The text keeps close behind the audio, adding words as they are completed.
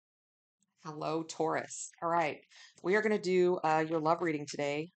Hello, Taurus. All right. We are going to do your love reading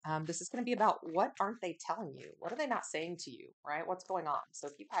today. This is going to be about what aren't they telling you? What are they not saying to you, right? What's going on? So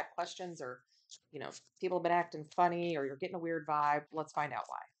if you've had questions or, people have been acting funny or you're getting a weird vibe, let's find out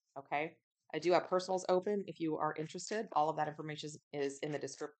why. Okay. I do have personals open if you are interested. All of that information is in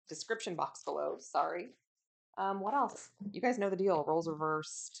the description box below. Sorry. What else? You guys know the deal. Roles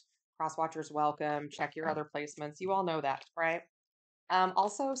reversed, cross watchers welcome, check your other placements. You all know that, right?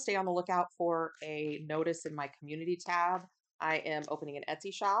 Also, stay on the lookout for a notice in my community tab. I am opening an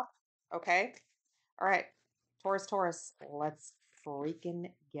Etsy shop. Okay. All right. Taurus, let's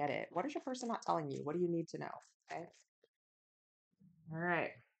freaking get it. What is your person not telling you? What do you need to know? Okay. All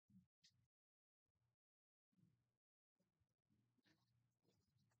right.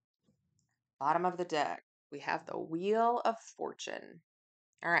 Bottom of the deck, we have the Wheel of Fortune.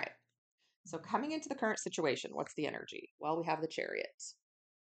 All right. So, coming into the current situation, what's the energy? Well, we have the Chariot.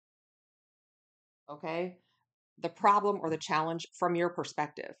 Okay. The problem or the challenge from your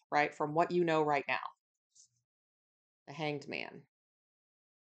perspective, right? From what you know right now, the Hanged Man.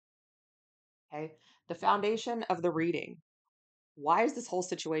 Okay. The foundation of the reading. Why is this whole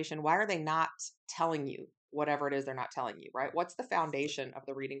situation? Why are they not telling you whatever it is they're not telling you, right? What's the foundation of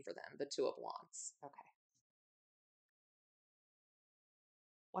the reading for them? The Two of Wands. Okay.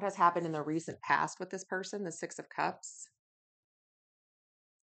 What has happened in the recent past with this person? The Six of Cups.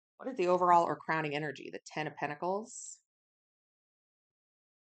 What is the overall or crowning energy? The Ten of Pentacles.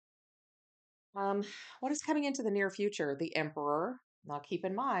 What is coming into the near future? The Emperor. Now keep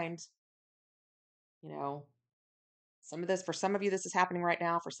in mind, you know, for some of you, this is happening right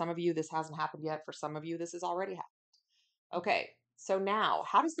now. For some of you, this hasn't happened yet. For some of you, this has already happened. Okay, so now,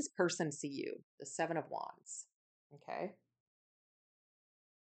 how does this person see you? The Seven of Wands. Okay.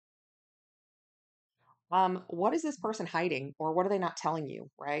 What is this person hiding, or what are they not telling you,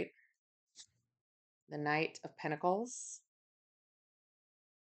 right? The Knight of Pentacles.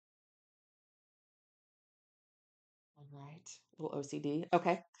 All right, a little OCD.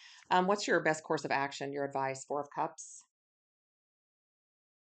 Okay. What's your best course of action, your advice? Four of Cups.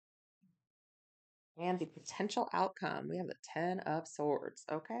 And the potential outcome. We have the Ten of Swords.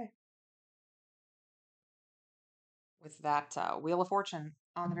 Okay. With that Wheel of Fortune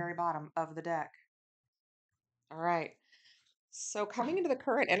on the very bottom of the deck. All right. So coming into the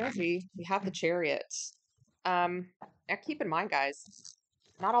current energy, we have the Chariot. Now keep in mind, guys,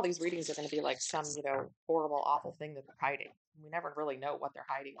 not all these readings are going to be like some, horrible, awful thing that they're hiding. We never really know what they're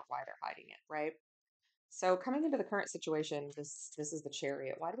hiding or why they're hiding it, right? So coming into the current situation, this is the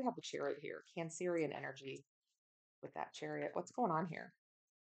Chariot. Why do we have the Chariot here? Cancerian energy with that Chariot. What's going on here?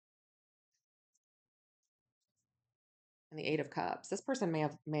 And the Eight of Cups. This person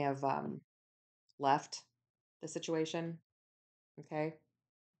may have left the situation. Okay.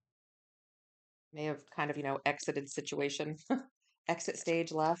 May have kind of, exited situation, exit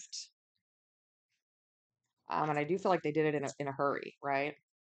stage left. And I do feel like they did it in a hurry, right?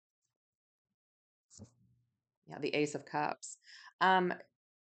 Yeah, the Ace of Cups. I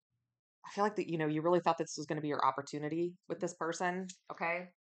feel like that, you really thought this was going to be your opportunity with this person, okay?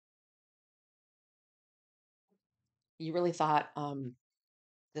 You really thought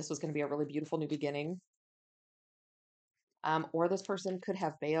this was going to be a really beautiful new beginning. Or this person could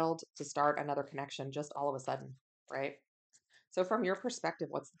have bailed to start another connection just all of a sudden, right? So from your perspective,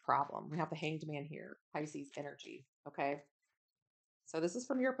 what's the problem? We have the Hanged Man here, Pisces energy, okay? So this is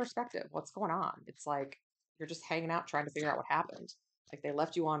from your perspective. What's going on? It's like you're just hanging out trying to figure out what happened. Like they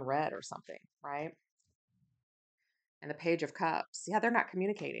left you on red or something, right? And the Page of Cups. Yeah, they're not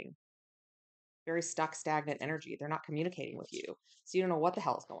communicating. Very stuck, stagnant energy. They're not communicating with you. So you don't know what the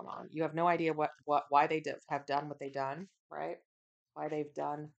hell is going on. You have no idea why they have done what they've done, right? Why they've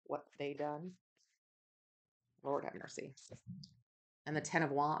done what they done. Lord have mercy. And the Ten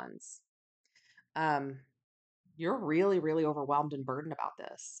of Wands. You're really, really overwhelmed and burdened about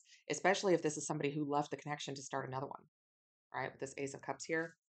this, especially if this is somebody who left the connection to start another one, right? With this Ace of Cups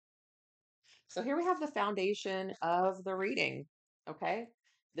here. So here we have the foundation of the reading, okay?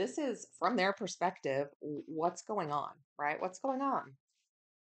 This is from their perspective, what's going on, right? What's going on?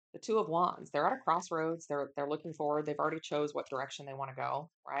 The Two of Wands. They're at a crossroads. They're looking forward. They've already chose what direction they want to go,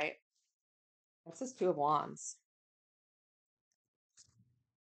 right? What's this Two of Wands?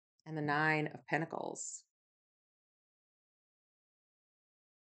 And the Nine of Pentacles.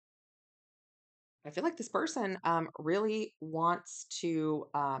 I feel like this person really wants to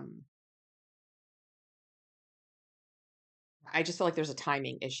I just feel like there's a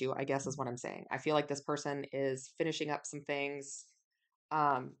timing issue, I guess is what I'm saying. I feel like this person is finishing up some things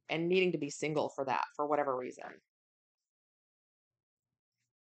and needing to be single for that, for whatever reason.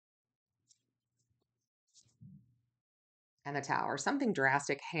 and the Tower. Something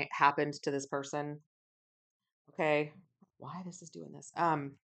drastic happened to this person. Okay. Why this is doing this?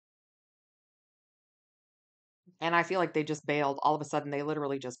 And I feel like they just bailed. All of a sudden, they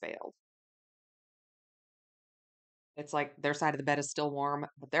literally just bailed. It's like their side of the bed is still warm,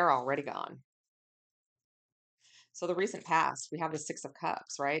 but they're already gone. So the recent past, we have the Six of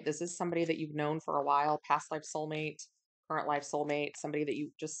Cups, right? This is somebody that you've known for a while, past life soulmate, current life soulmate, somebody that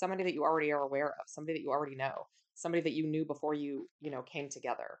you already are aware of, somebody that you already know, somebody that you knew before you came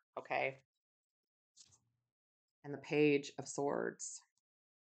together, okay? And the Page of Swords.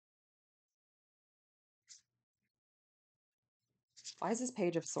 Why is this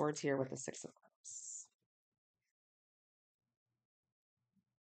Page of Swords here with the Six of Cups?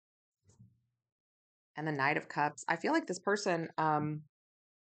 And the Knight of Cups. I feel like this person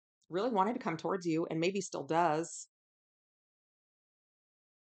really wanted to come towards you and maybe still does.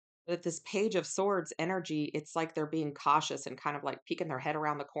 But this Page of Swords energy, it's like they're being cautious and kind of like peeking their head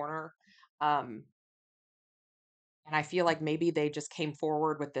around the corner. Um, and I feel like maybe they just came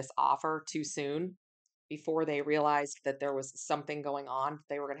forward with this offer too soon before they realized that there was something going on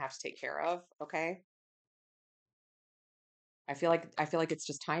they were going to have to take care of. Okay. I feel like it's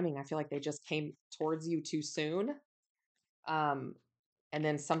just timing. I feel like they just came towards you too soon. Um, and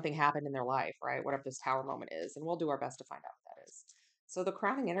then something happened in their life, right? Whatever this Tower moment is, and we'll do our best to find out what that is. So the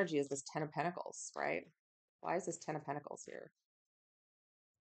crowning energy is this Ten of Pentacles, right? Why is this Ten of Pentacles here?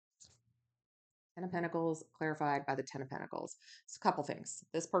 Ten of Pentacles clarified by the Ten of Pentacles. It's a couple things.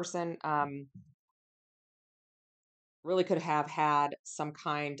 This person really could have had some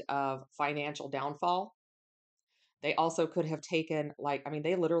kind of financial downfall. They also could have taken, like, I mean,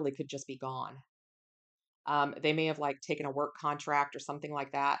 they literally could just be gone. They may have like taken a work contract or something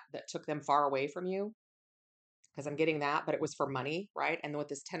like that that took them far away from you, because I'm getting that, but it was for money, right? And with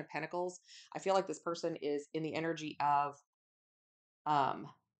this Ten of Pentacles, I feel like this person is in the energy of, um,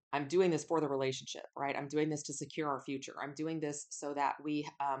 I'm doing this for the relationship, right? I'm doing this to secure our future. I'm doing this so that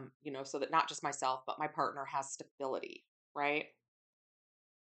so that not just myself, but my partner has stability, right?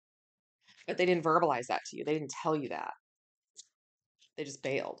 But they didn't verbalize that to you. They didn't tell you that. They just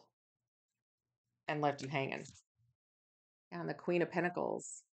bailed and left you hanging. And the Queen of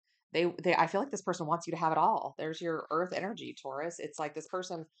Pentacles. I feel like this person wants you to have it all. There's your earth energy, Taurus. It's like this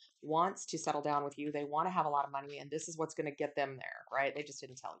person wants to settle down with you. They want to have a lot of money, and this is what's going to get them there, right? They just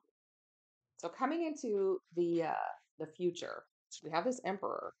didn't tell you. So coming into the future, we have this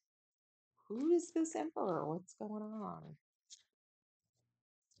Emperor. Who is this Emperor? What's going on?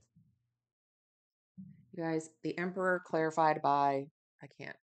 You guys, the Emperor clarified by, I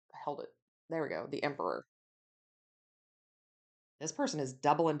held it. There we go. The Emperor. This person is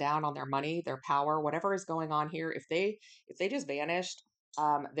doubling down on their money, their power, whatever is going on here. If they just vanished,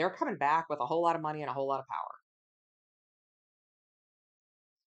 they're coming back with a whole lot of money and a whole lot of power.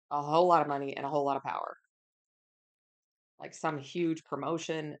 A whole lot of money and a whole lot of power. Like some huge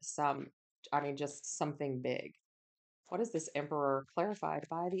promotion, just something big. What is this Emperor clarified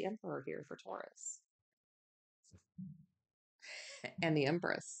by the Emperor here for Taurus? And the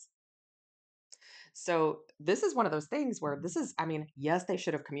Empress. So this is one of those things where yes, they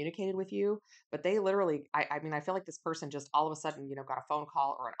should have communicated with you, but they literally, I feel like this person just all of a sudden, got a phone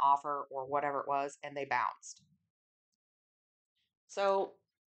call or an offer or whatever it was, and they bounced. So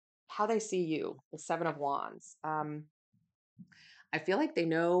how they see you, the Seven of Wands. I feel like they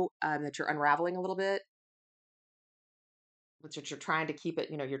know that you're unraveling a little bit, that you're trying to keep it,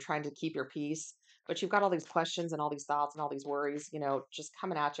 you're trying to keep your peace, but you've got all these questions and all these thoughts and all these worries, just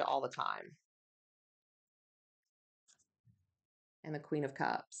coming at you all the time. And the Queen of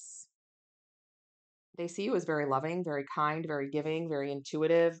Cups. They see you as very loving, very kind, very giving, very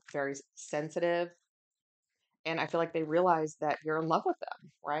intuitive, very sensitive. And I feel like they realize that you're in love with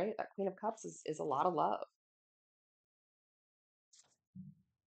them, right? That Queen of Cups is a lot of love.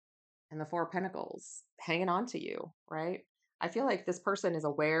 And the Four of Pentacles hanging on to you, right? I feel like this person is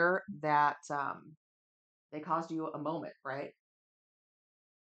aware that they caused you a moment, right?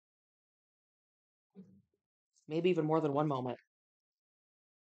 Maybe even more than one moment.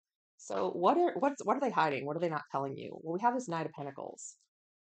 So what are they hiding? What are they not telling you? Well, we have this Knight of Pentacles.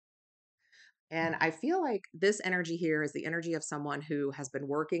 And I feel like this energy here is the energy of someone who has been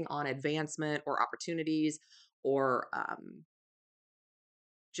working on advancement or opportunities, or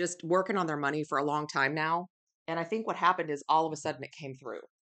just working on their money for a long time now. And I think what happened is all of a sudden it came through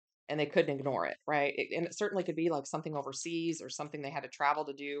and they couldn't ignore it, right? And it certainly could be like something overseas or something they had to travel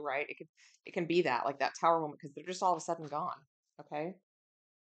to do, right? It can be that, like that Tower moment, because they're just all of a sudden gone. Okay.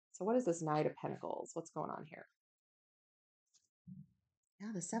 So what is this Knight of Pentacles? What's going on here?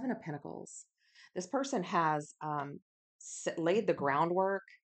 Yeah, the Seven of Pentacles. This person has laid the groundwork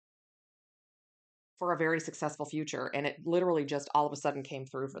for a very successful future. And it literally just all of a sudden came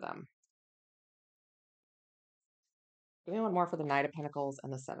through for them. Give me one more for the Knight of Pentacles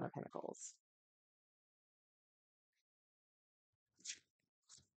and the Seven of Pentacles.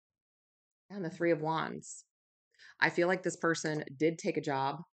 And the Three of Wands. I feel like this person did take a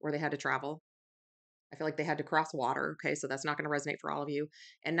job where they had to travel. I feel like they had to cross water. Okay. So that's not going to resonate for all of you.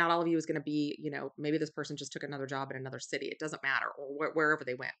 And not all of you is going to be, maybe this person just took another job in another city. It doesn't matter, or wherever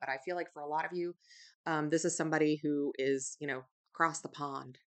they went. But I feel like for a lot of you, this is somebody who is, across the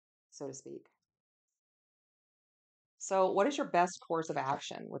pond, so to speak. So what is your best course of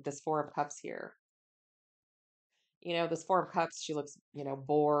action with this Four of Cups here? This Four of Cups, she looks,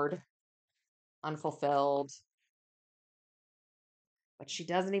 bored, unfulfilled, but she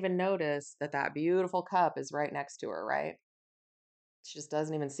doesn't even notice that that beautiful cup is right next to her, right? She just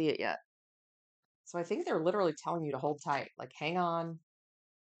doesn't even see it yet. So I think they're literally telling you to hold tight, like hang on,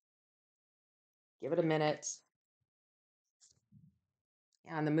 give it a minute.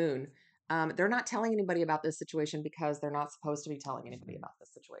 Yeah, and the moon. They're not telling anybody about this situation because they're not supposed to be telling anybody about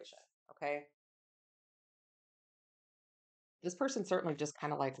this situation. Okay. This person certainly just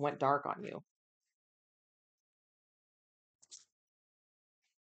kind of like went dark on you.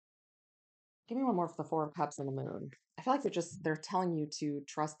 Give me one more for the Four of Cups and the moon. I feel like they're telling you to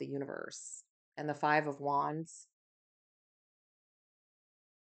trust the universe. And the Five of Wands.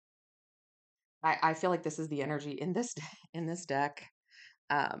 I feel like this is the energy in this in this deck.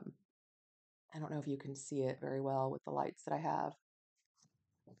 Um, I don't know if you can see it very well with the lights that I have.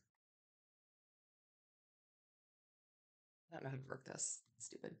 I don't know how to work this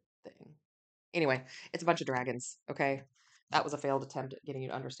stupid thing. Anyway, it's a bunch of dragons. Okay, that was a failed attempt at getting you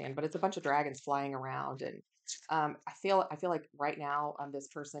to understand, but it's a bunch of dragons flying around, and I feel like right now this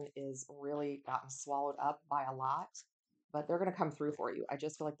person is really gotten swallowed up by a lot, but they're going to come through for you. I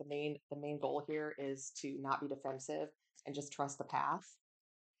just feel like the main goal here is to not be defensive and just trust the path.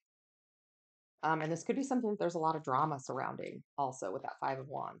 And this could be something that there's a lot of drama surrounding also with that Five of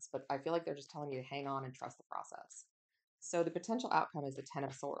Wands, but I feel like they're just telling you to hang on and trust the process. So the potential outcome is the Ten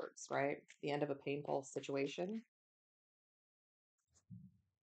of Swords, right? The end of a painful situation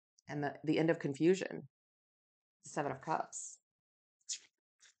and the end of confusion, the Seven of Cups.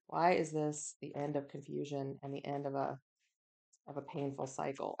 Why is this the end of confusion and the end of a painful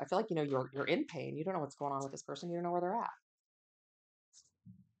cycle? I feel like you're in pain. You don't know what's going on with this person. You don't know where they're at.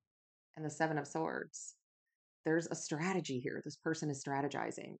 And the Seven of Swords. There's a strategy here. This person is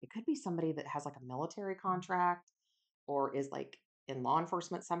strategizing. It could be somebody that has like a military contract or is like in law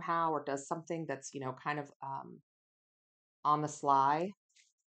enforcement somehow or does something that's, kind of on the sly.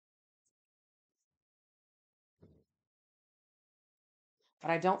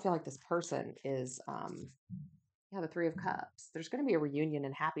 But I don't feel like this person is, the Three of Cups. There's going to be a reunion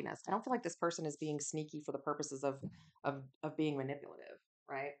and happiness. I don't feel like this person is being sneaky for the purposes of being manipulative,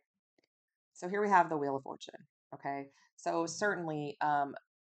 right? So here we have the Wheel of Fortune. Okay, so certainly, I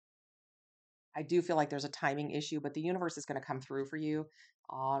do feel like there's a timing issue, but the universe is going to come through for you.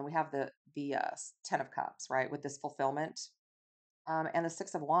 And we have the Ten of Cups, right, with this fulfillment, and the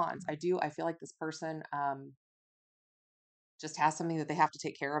Six of Wands. I feel like this person just has something that they have to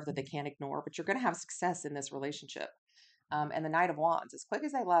take care of that they can't ignore. But you're going to have success in this relationship. And the Knight of Wands, as quick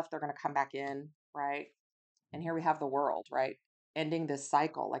as they left, they're going to come back in, right? And here we have the World, right, ending this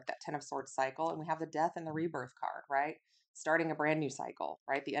cycle, like that Ten of Swords cycle, and we have the Death and the Rebirth card, right, starting a brand new cycle,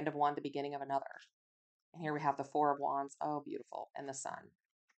 right, the end of one, the beginning of another. And here we have the Four of Wands. Oh, beautiful. And the Sun.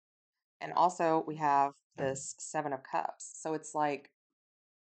 And also we have this Seven of Cups. So it's like,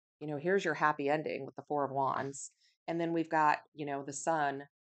 here's your happy ending with the Four of Wands. And then we've got, the Sun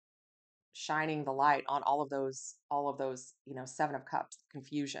shining the light on all of those, Seven of Cups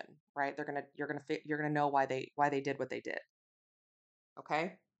confusion, right? You're gonna know why they did what they did. Okay.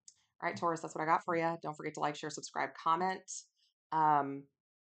 All right, Taurus, that's what I got for you. Don't forget to like, share, subscribe, comment. Um,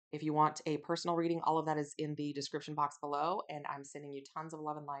 If you want a personal reading, all of that is in the description box below. And I'm sending you tons of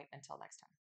love and light. Until next time.